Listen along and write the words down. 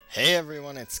Hey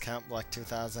everyone, it's Count Black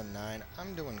 2009.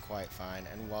 I'm doing quite fine,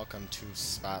 and welcome to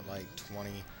Spotlight 20.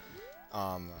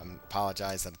 I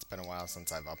apologize that it's been a while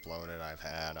since I've uploaded. I've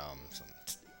had some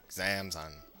exams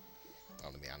on,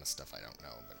 well, to be honest, stuff I don't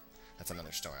know, but that's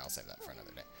another story. I'll save that for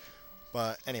another day.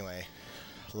 But anyway,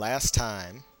 last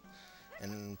time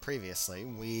and previously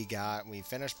we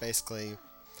finished basically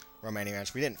Romania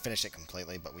Ranch. We didn't finish it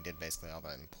completely, but we did basically all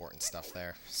the important stuff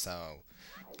there. So,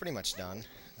 pretty much done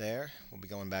there. We'll be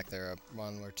going back there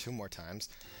one or two more times.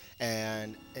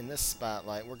 And in this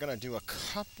spotlight, we're going to do a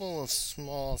couple of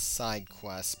small side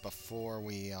quests before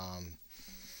we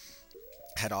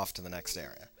head off to the next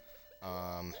area.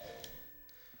 Um,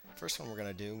 First one we're going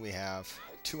to do, we have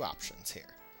two options here.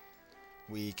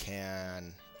 We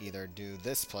can either do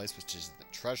this place, which is the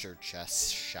treasure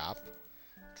chest shop,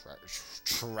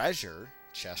 treasure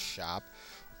chest shop,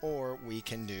 or we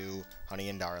can do Honey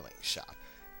and Darling shop.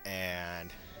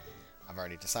 And I've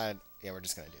already decided, yeah, we're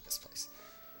just going to do this place.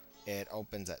 It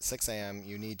opens at 6 a.m.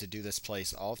 You need to do this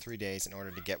place all 3 days in order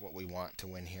to get what we want to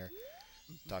win here.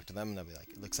 Talk to them, and they'll be like,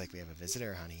 it looks like we have a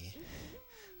visitor, honey.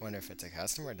 Wonder if it's a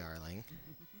customer, darling.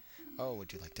 Oh,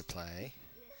 would you like to play?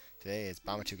 Today is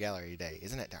Bomba 2 Gallery Day,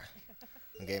 isn't it, darling?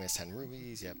 The game is 10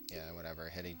 rubies. Yep, yeah, whatever.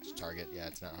 Hit each target. Yeah,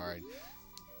 it's not hard.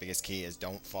 Biggest key is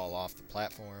don't fall off the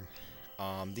platform.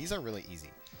 These are really easy.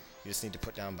 You just need to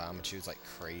put down bomb chews like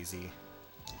crazy.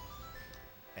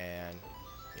 And,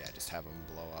 yeah, just have them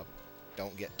blow up.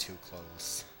 Don't get too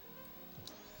close,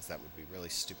 because that would be really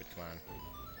stupid. Come on.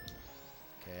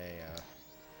 Okay,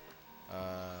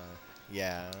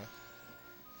 yeah.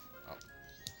 Oh.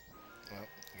 Well,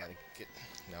 gotta get...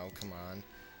 No, come on.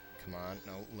 Come on.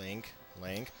 No, Link.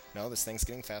 Link. No, this thing's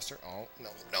getting faster. Oh,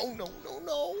 no, no, no, no,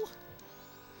 no!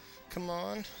 Come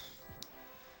on.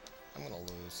 I'm gonna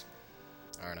lose.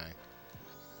 Aren't I?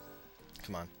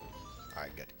 Come on.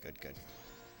 Alright, good, good, good.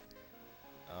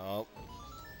 Oh.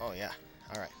 Oh, yeah.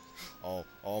 Alright. Oh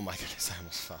my goodness, I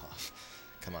almost fell off.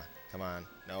 Come on, come on.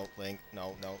 No, Link.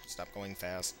 No, no. Stop going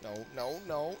fast. No, no,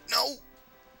 no, no!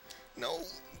 No,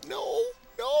 no,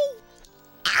 no!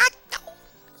 Ah, no,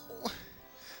 no!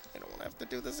 I don't want to have to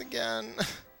do this again. Oh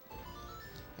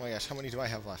my gosh, how many do I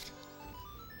have left?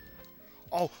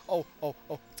 Oh, oh, oh,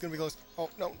 oh, it's gonna be close. Oh,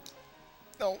 no.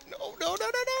 No, no, no, no,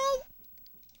 no, no!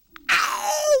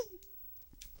 Ow!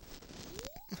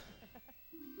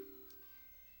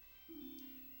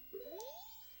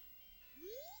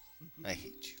 I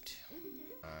hate you too.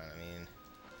 I mean,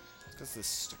 because this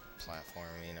stupid platform,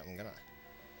 I mean, I'm gonna...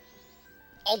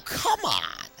 Oh, come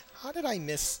on! How did I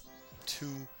miss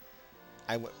two...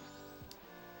 I would...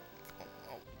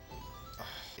 Oh,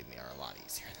 made me are a lot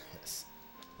easier than this.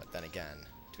 But then again,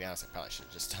 to be honest, I probably should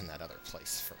have just done that other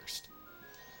place first.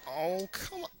 Oh,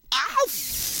 come on. Ow!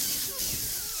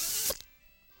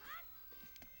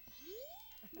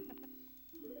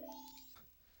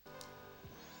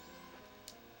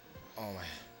 Oh, my...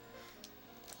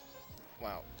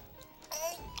 Wow.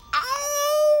 Oh!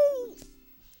 Ow!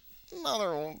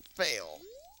 Another one fail.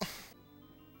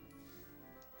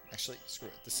 Actually, screw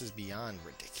it. This is beyond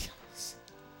ridiculous.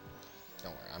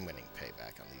 Don't worry, I'm getting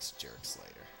payback on these jerks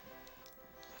later.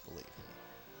 Believe me.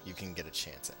 You can get a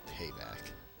chance at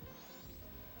payback.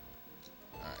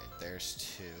 Alright, there's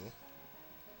two.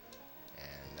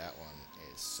 And that one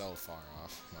is so far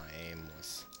off. My aim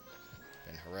was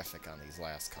been horrific on these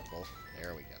last couple.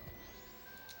 There we go.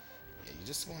 Yeah, you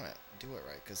just want to do it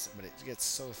right, but it gets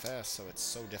so fast, so it's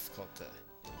so difficult to...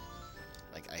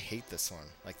 Like, I hate this one.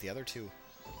 Like, the other two,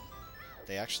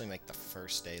 they actually make the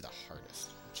first day the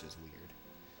hardest, which is weird.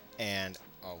 And,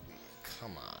 oh,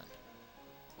 come on.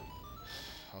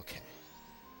 Okay.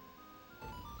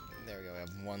 There we go, we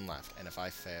have one left, and if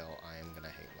I fail, I am gonna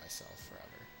hate myself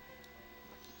forever.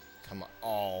 Come on.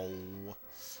 Oh.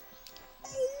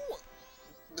 Oh!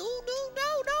 No, no,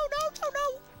 no, no, no, no,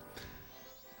 no!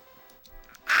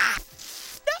 Ah!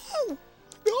 No!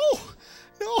 No!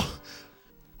 No!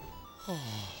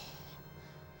 Oh.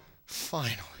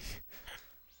 Finally.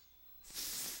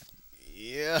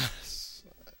 Yes.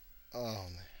 Oh,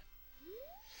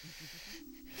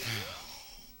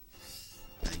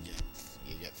 man.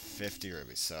 You get 50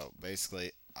 rubies. So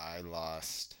basically, I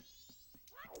lost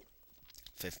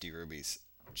 50 rubies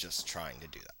just trying to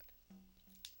do that.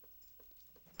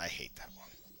 I hate that one.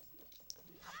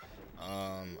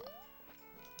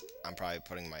 I'm probably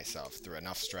putting myself through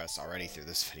enough stress already through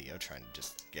this video trying to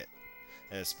just get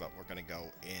this, but we're gonna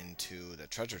go into the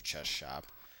treasure chest shop,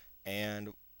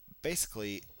 and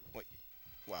basically,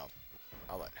 well,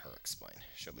 I'll let her explain.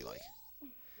 She'll be like,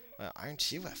 well,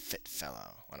 aren't you a fit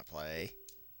fellow? Wanna play?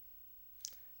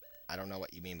 I don't know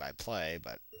what you mean by play,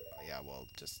 but yeah, we'll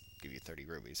just give you 30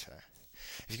 rubies for that.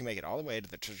 If you can make it all the way to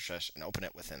the treasure chest and open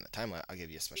it within the time limit, I'll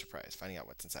give you a special prize. Finding out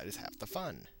what's inside is half the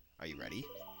fun. Are you ready?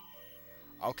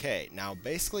 Okay, now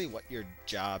basically what your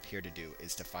job here to do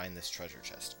is to find this treasure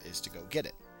chest, is to go get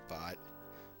it. But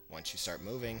once you start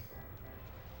moving,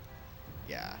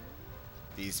 yeah,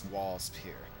 these walls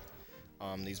here,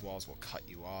 these walls will cut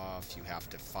you off. You have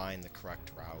to find the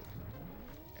correct route.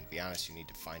 And to be honest, you need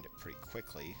to find it pretty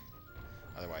quickly.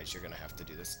 Otherwise, you're going to have to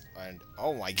do this. And,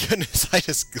 oh my goodness, I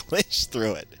just glitched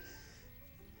through it.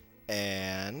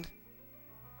 And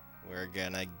we're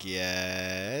going to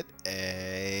get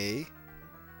a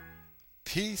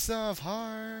piece of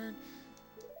heart.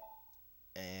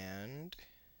 And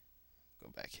go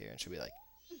back here and she'll be like,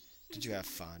 did you have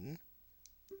fun?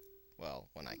 Well,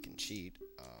 when I can cheat.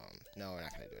 No, we're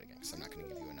not going to do it again because I'm not going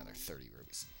to give you another 30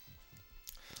 rubies.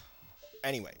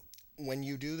 Anyway, when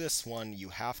you do this one, you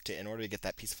have to, in order to get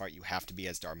that piece of art, you have to be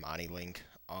as Darmani Link.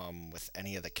 With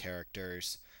any of the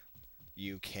characters,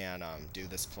 you can do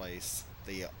this place.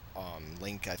 The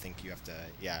Link, I think you have to,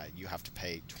 yeah, you have to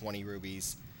pay 20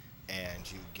 rubies, and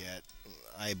you get,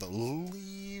 I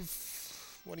believe,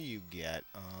 what do you get?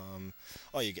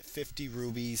 Oh, you get 50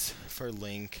 rubies for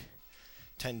Link,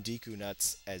 10 Deku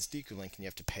Nuts as Deku Link, and you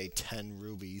have to pay 10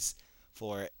 rubies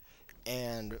for it.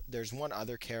 And there's one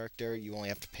other character, you only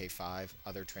have to pay 5.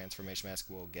 Other transformation mask,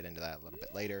 we'll get into that a little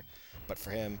bit later. But for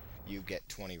him, you get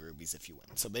 20 rubies if you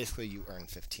win. So basically you earn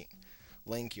 15.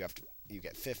 Link, you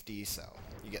get 50, so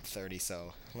you get 30,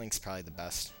 so Link's probably the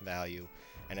best value.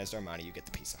 And as Darmani, you get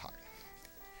the piece of heart.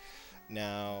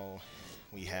 Now,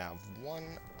 we have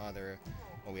one other,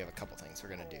 well, we have a couple things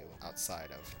we're going to do outside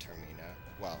of Termina,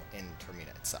 well, in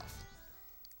Termina itself.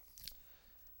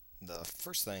 The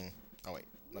first thing, oh wait,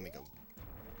 let me go.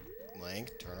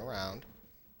 Link, turn around.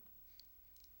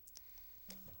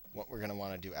 What we're going to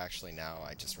want to do actually now,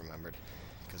 I just remembered,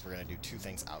 because we're going to do two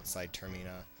things outside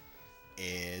Termina,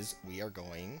 is we are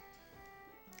going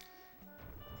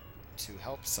to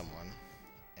help someone,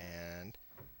 and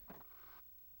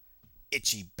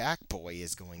Itchy Back Boy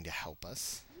is going to help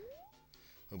us.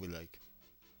 We'll be like,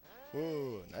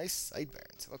 whoa, nice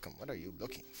sideburns. Welcome, what are you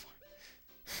looking for?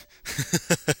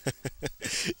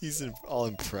 He's all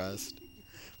impressed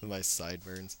with my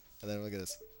sideburns. And then look at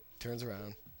this. Turns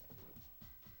around.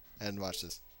 And watch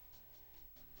this.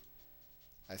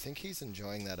 I think he's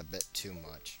enjoying that a bit too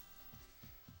much.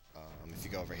 If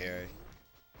you go over here,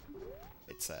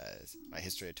 it says, my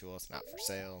history of tools, not for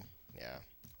sale. Yeah.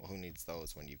 Well, who needs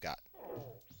those when you've got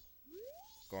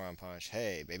Goron Punch?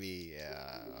 Hey, baby.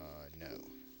 No.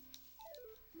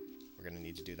 We're going to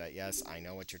need to do that. Yes, I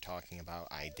know what you're talking about.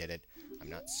 I did it. I'm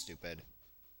not stupid.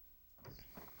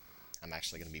 I'm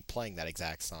actually going to be playing that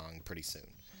exact song pretty soon.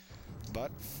 But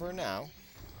for now,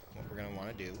 what we're going to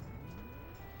want to do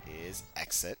is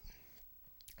exit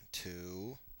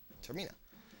to Termina.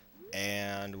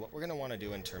 And what we're going to want to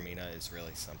do in Termina is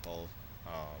really simple.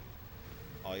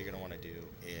 All you're going to want to do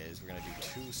is we're going to do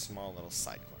two small little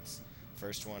side quests.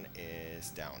 First one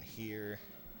is down here.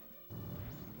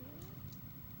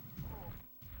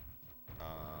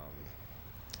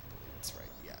 It's right,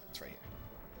 yeah, it's right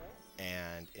here.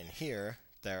 And in here,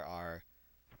 there are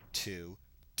two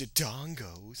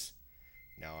Dodongos.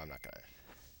 No, I'm not gonna.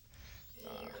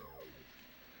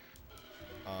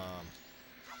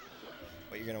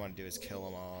 What you're gonna want to do is kill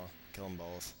them all, kill them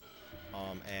both,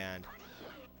 and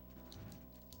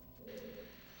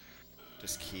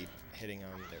just keep hitting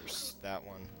them. There's that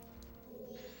one,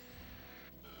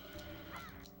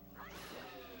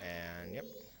 and yep,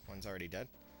 one's already dead.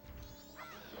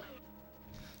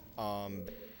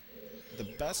 The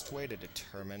best way to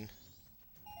determine,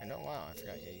 and oh wow, I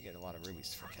forgot, yeah, you get a lot of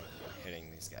rubies for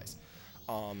hitting these guys.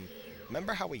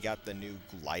 Remember how we got the new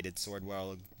glided sword?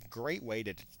 Well, a great way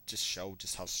to just show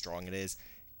just how strong it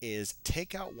is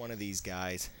take out one of these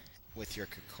guys with your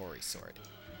Kokori sword,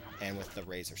 and with the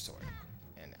razor sword.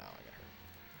 And, oh,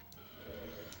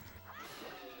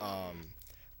 I got hurt.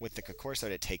 With the Kokori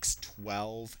sword, it takes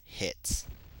 12 hits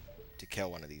to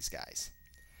kill one of these guys.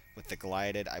 With the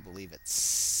glided, I believe it's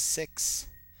 6,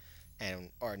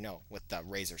 or no, with the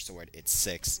razor sword it's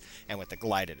 6, and with the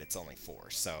glided it's only 4.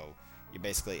 So you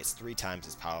basically, it's 3 times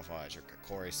as powerful as your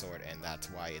Kokori sword, and that's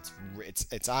why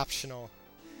it's optional,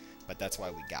 but that's why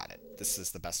we got it. This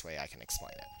is the best way I can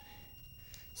explain it.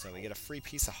 So we get a free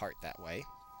piece of heart that way.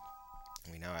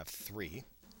 We now have 3,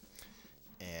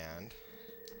 and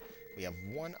we have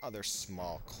one other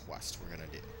small quest we're gonna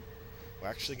do. We're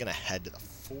actually going to head to the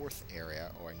 4th area,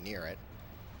 or near it,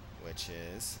 which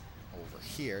is over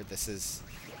here. This is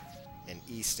an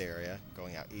east area,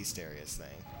 going out east areas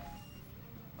thing.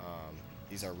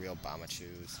 These are real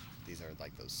Bamachus. These are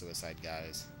like those suicide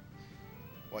guys.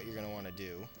 What you're going to want to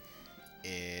do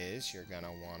is you're going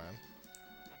to want to,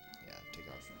 yeah, take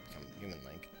off, become Human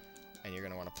Link, and you're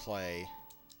going to want to play,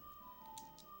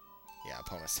 yeah,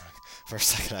 Epona song. For a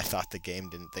second I thought the game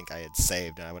didn't think I had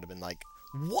saved, and I would have been like,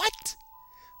 what?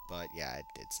 But yeah, it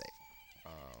did save.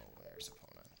 Where's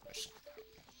Epona?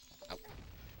 Oh.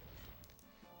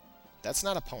 That's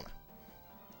not Epona.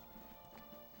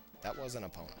 That wasn't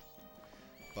Epona.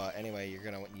 But anyway,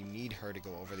 you need her to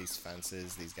go over these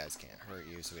fences. These guys can't hurt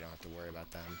you, so we don't have to worry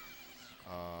about them.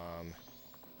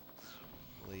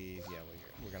 Yeah,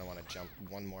 we're gonna want to jump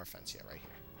one more fence, yeah, right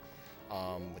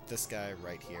here. With this guy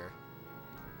right here.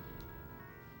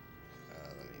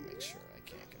 Let me make sure I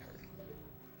can't get hurt.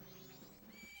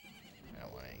 I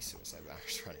don't want any suicide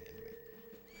bombers running into me.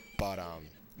 But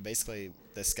basically,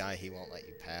 this guy, he won't let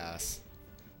you pass.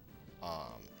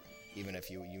 Even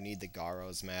if you need the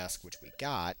Garo's mask, which we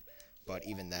got, but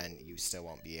even then, you still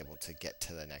won't be able to get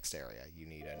to the next area. You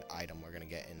need an item we're going to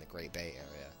get in the Great Bay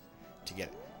area to get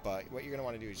it. But what you're going to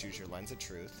want to do is use your Lens of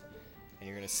Truth, and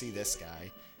you're going to see this guy,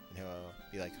 and he'll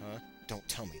be like, huh? Don't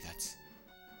tell me that's...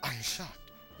 I'm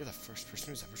shocked. You're the first person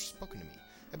who's ever spoken to me.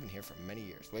 I've been here for many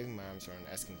years, waving my arms around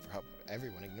asking for help, but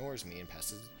everyone ignores me and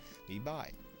passes me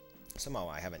by. Somehow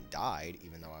I haven't died,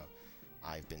 even though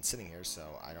I've been sitting here,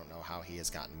 so I don't know how he has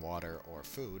gotten water or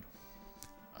food.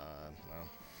 Well,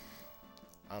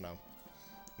 I don't know.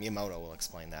 Miyamoto will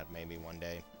explain that maybe one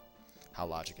day, how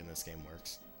logic in this game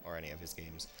works, or any of his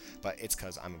games. But it's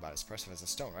because I'm about as impressive as a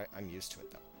stone, right? I'm used to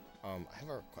it, though. I have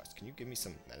a request. Can you give me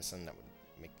some medicine that would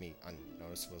make me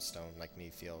unnoticeable stone, make me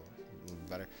feel a little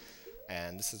better?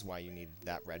 And this is why you need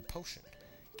that red potion.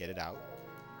 Get it out,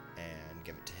 and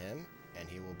give it to him, and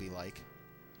he will be like,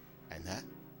 and that...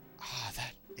 Ah,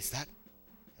 that...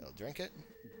 He'll drink it.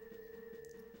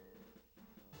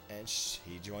 And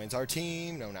he joins our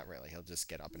team. No, not really. He'll just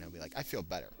get up and he'll be like, I feel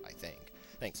better, I think.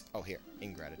 Thanks. Oh, here.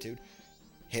 In gratitude,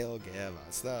 he'll give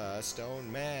us the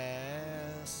stone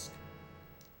mask.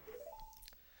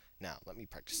 Now, let me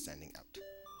practice standing out.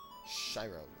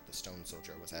 Shiro, the stone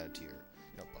soldier, was added to your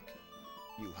notebook.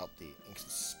 You helped the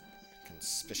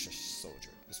inconspicuous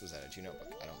soldier. This was added to your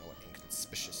notebook. I don't know what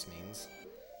inconspicuous means.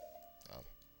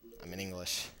 I'm in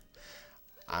English.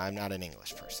 I'm not an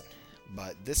English person.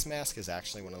 But this mask is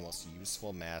actually one of the most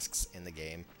useful masks in the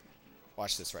game.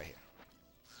 Watch this right here.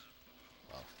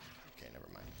 Well, okay, never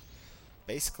mind.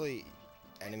 Basically,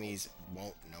 enemies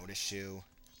won't notice you.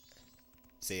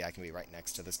 See, I can be right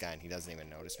next to this guy and he doesn't even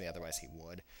notice me, otherwise he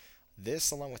would.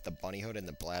 This, along with the bunny hood and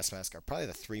the blast mask, are probably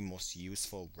the three most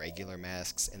useful regular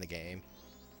masks in the game.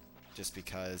 Just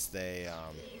because they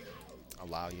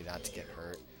allow you not to get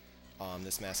hurt.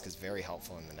 This mask is very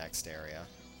helpful in the next area,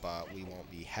 but we won't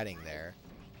be heading there,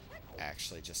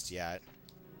 actually, just yet.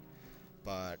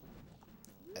 But,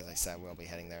 as I said, we'll be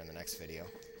heading there in the next video.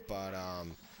 But,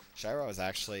 Shiro is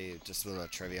actually, just a little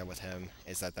trivia with him,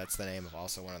 is that that's the name of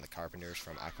also one of the carpenters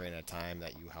from Ocarina of Time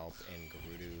that you help in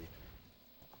Gerudo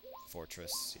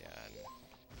Fortress. Yeah,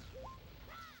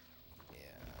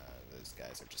 those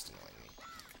guys are just annoying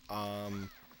me.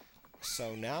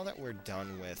 So now that we're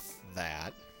done with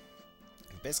that,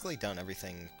 we've basically done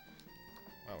everything.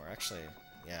 Well, we're actually,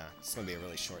 yeah, it's going to be a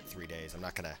really short 3 days. I'm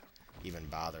not going to even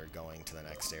bother going to the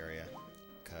next area,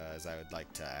 because I would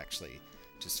like to actually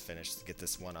just get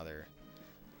this one other,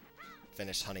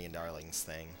 finish Honey and Darlings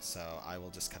thing, so I will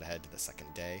just cut ahead to the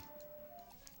second day.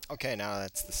 Okay, now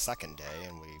that's the second day,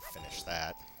 and we've finished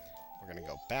that. We're going to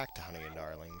go back to Honey and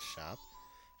Darlings shop,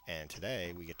 and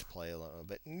today we get to play a little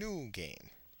bit new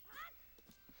game.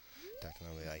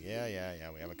 Definitely like, yeah,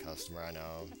 we have a customer, I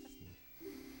know.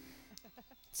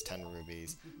 It's 10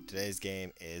 rubies. Today's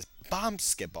game is Bomb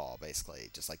Skip Ball, basically,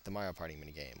 just like the Mario Party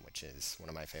minigame, which is one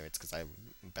of my favorites because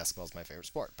basketball is my favorite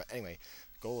sport. But anyway,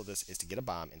 the goal of this is to get a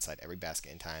bomb inside every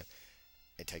basket in time.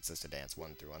 It takes us to dance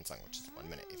 1 through 1 song, which is 1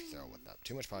 minute. If you throw without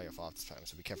too much power, you'll fall off this time,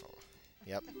 so be careful.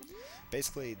 Yep.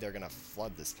 Basically, they're going to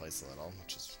flood this place a little,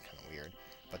 which is kind of weird.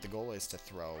 But the goal is to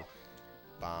throw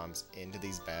bombs into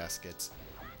these baskets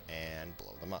and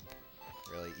blow them up.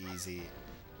 Really easy.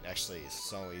 Actually, it's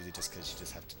so easy just because you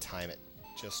just have to time it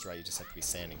just right. You just have to be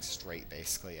standing straight,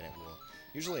 basically, and it will...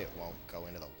 Usually it won't go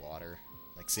into the water.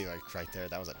 Like, see, like, right there,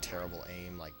 that was a terrible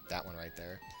aim, like that one right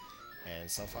there. And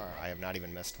so far, I have not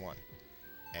even missed one.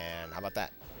 And how about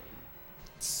that?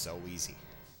 It's so easy.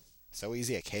 So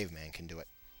easy a caveman can do it.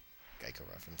 Geico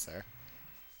reference there.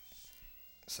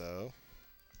 So,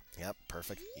 yep,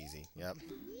 perfect, easy, yep.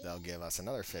 They'll give us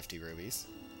another 50 rubies.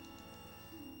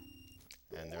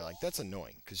 And they're like, that's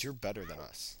annoying, because you're better than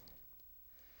us.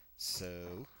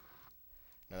 So,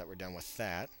 now that we're done with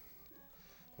that,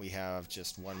 we have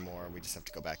just one more. We just have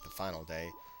to go back the final day.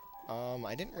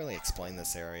 I didn't really explain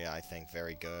this area, I think,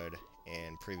 very good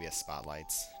in previous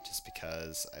spotlights, just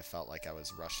because I felt like I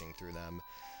was rushing through them.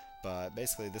 But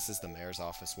basically, this is the mayor's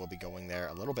office. We'll be going there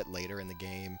a little bit later in the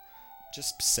game,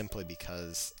 just simply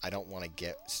because I don't want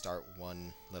to start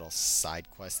one little side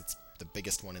quest. It's the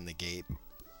biggest one in the game,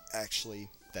 actually,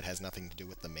 that has nothing to do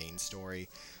with the main story,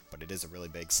 but it is a really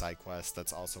big side quest.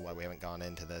 That's also why we haven't gone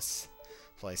into this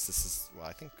place. This is, well,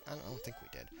 I don't think we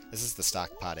did. This is the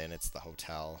Stockpot Inn. It's the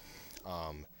hotel.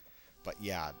 But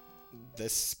yeah,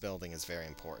 this building is very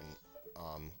important,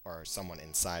 or someone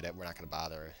inside it. We're not going to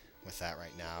bother with that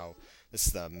right now. This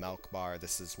is the milk bar.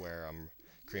 This is where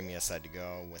Creamy said to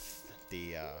go with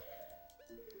the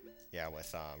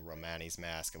Romani's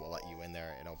mask. It will let you in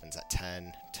there. It opens at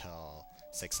 10 till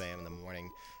 6 a.m. in the morning,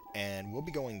 and we'll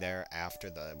be going there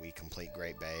after we complete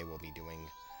Great Bay. We'll be doing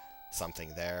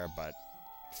something there, but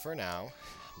for now,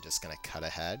 I'm just gonna cut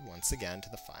ahead once again to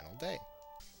the final day.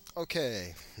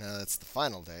 Okay, now that's the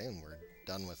final day, and we're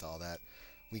done with all that.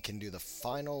 We can do the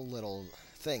final little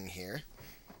thing here,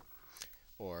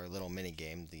 or little mini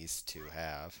game these two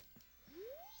have.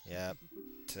 Yep,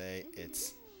 today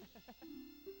it's...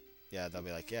 Yeah, they'll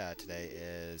be like, yeah, today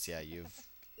is... Yeah, you've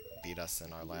beat us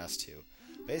in our last two.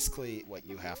 Basically, what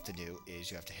you have to do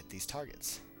is you have to hit these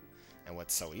targets. And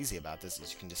what's so easy about this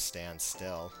is you can just stand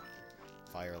still,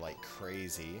 fire like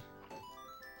crazy,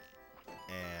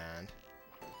 and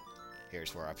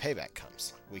here's where our payback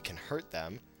comes. We can hurt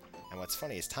them, and what's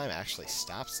funny is time actually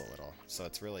stops a little, so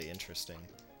it's really interesting.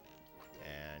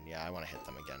 And yeah, I want to hit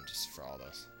them again just for all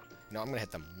those. You know, I'm going to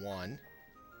hit them 1,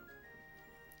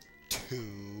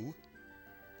 2,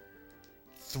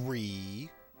 3,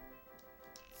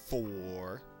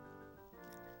 4,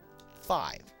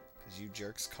 5. Because you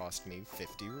jerks cost me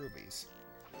 50 rubies.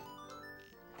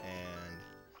 And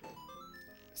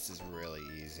this is really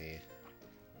easy.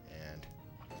 And,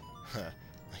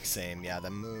 like same, yeah, the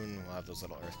moon will have those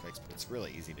little earthquakes, but it's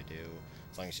really easy to do,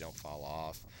 as long as you don't fall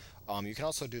off. You can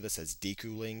also do this as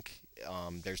Deku Link.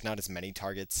 There's not as many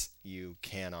targets. You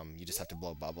just have to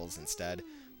blow bubbles instead,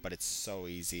 but it's so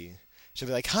easy. She'll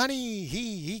be like, honey,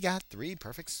 he got a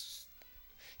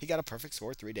perfect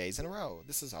score 3 days in a row.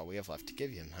 This is all we have left to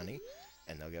give him, honey.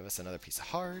 And they'll give us another piece of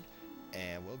heart,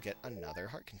 and we'll get another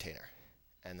heart container.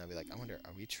 And they'll be like, I wonder,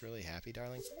 are we truly happy,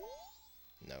 darling?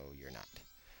 No, you're not.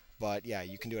 But yeah,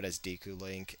 you can do it as Deku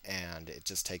Link, and it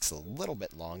just takes a little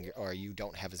bit longer, or you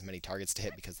don't have as many targets to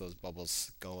hit because those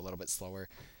bubbles go a little bit slower,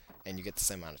 and you get the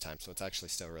same amount of time, so it's actually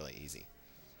still really easy.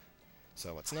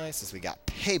 So what's nice is we got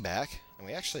payback, and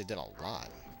we actually did a lot.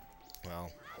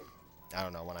 Well, I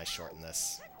don't know, when I shorten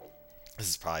this, this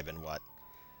has probably been what?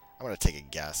 I'm going to take a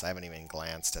guess. I haven't even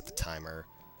glanced at the timer,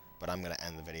 but I'm going to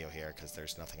end the video here because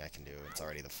there's nothing I can do. It's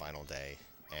already the final day,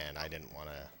 and I don't want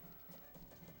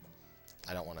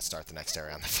to start the next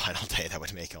area on the final day. That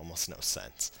would make almost no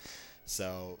sense.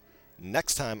 So,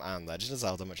 next time on Legend of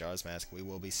Zelda Majora's Mask, we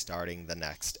will be starting the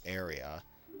next area.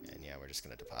 And yeah, we're just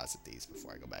going to deposit these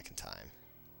before I go back in time.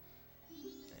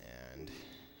 And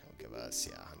it'll give us,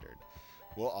 yeah, 100.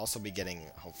 We'll also be getting,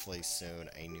 hopefully soon,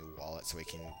 a new wallet so we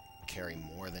can carry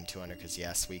more than 200, because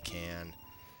yes, we can.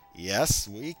 Yes,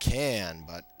 we can,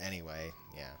 but anyway,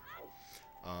 yeah.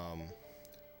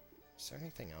 Is there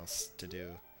anything else to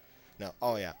do? No.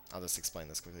 Oh, yeah. I'll just explain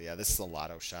this quickly. Yeah, this is a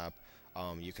lotto shop.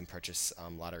 You can purchase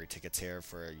lottery tickets here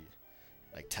for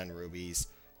like 10 rubies.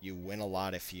 You win a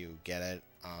lot if you get it.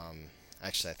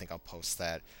 Actually, I think I'll post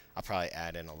that. I'll probably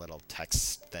add in a little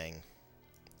text thing,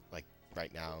 like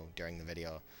right now during the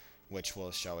video, which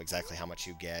will show exactly how much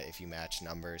you get if you match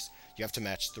numbers. You have to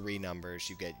match 3 numbers.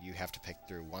 You have to pick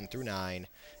through 1 through 9,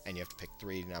 and you have to pick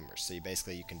 3 numbers. So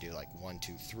you can do like 1,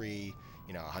 2, 3.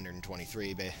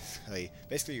 123 basically.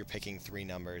 Basically, you're picking 3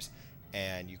 numbers,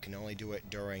 and you can only do it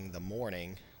during the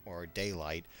morning or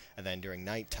daylight, and then during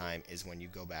nighttime is when you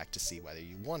go back to see whether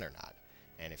you won or not.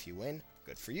 And if you win,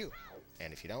 good for you.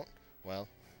 And if you don't, well,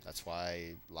 that's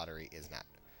why lottery is not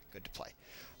good to play.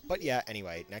 But yeah,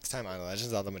 anyway, next time on Legends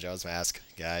of Zelda Majora's Mask,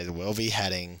 guys, we'll be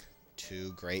heading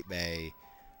to Great Bay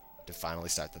to finally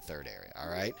start the 3rd area,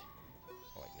 alright?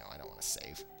 Oh, wait, no, I don't want to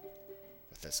save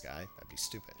with this guy. That'd be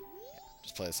stupid. Yeah,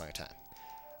 just play this on your time.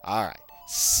 Alright,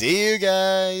 see you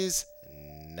guys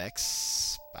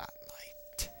next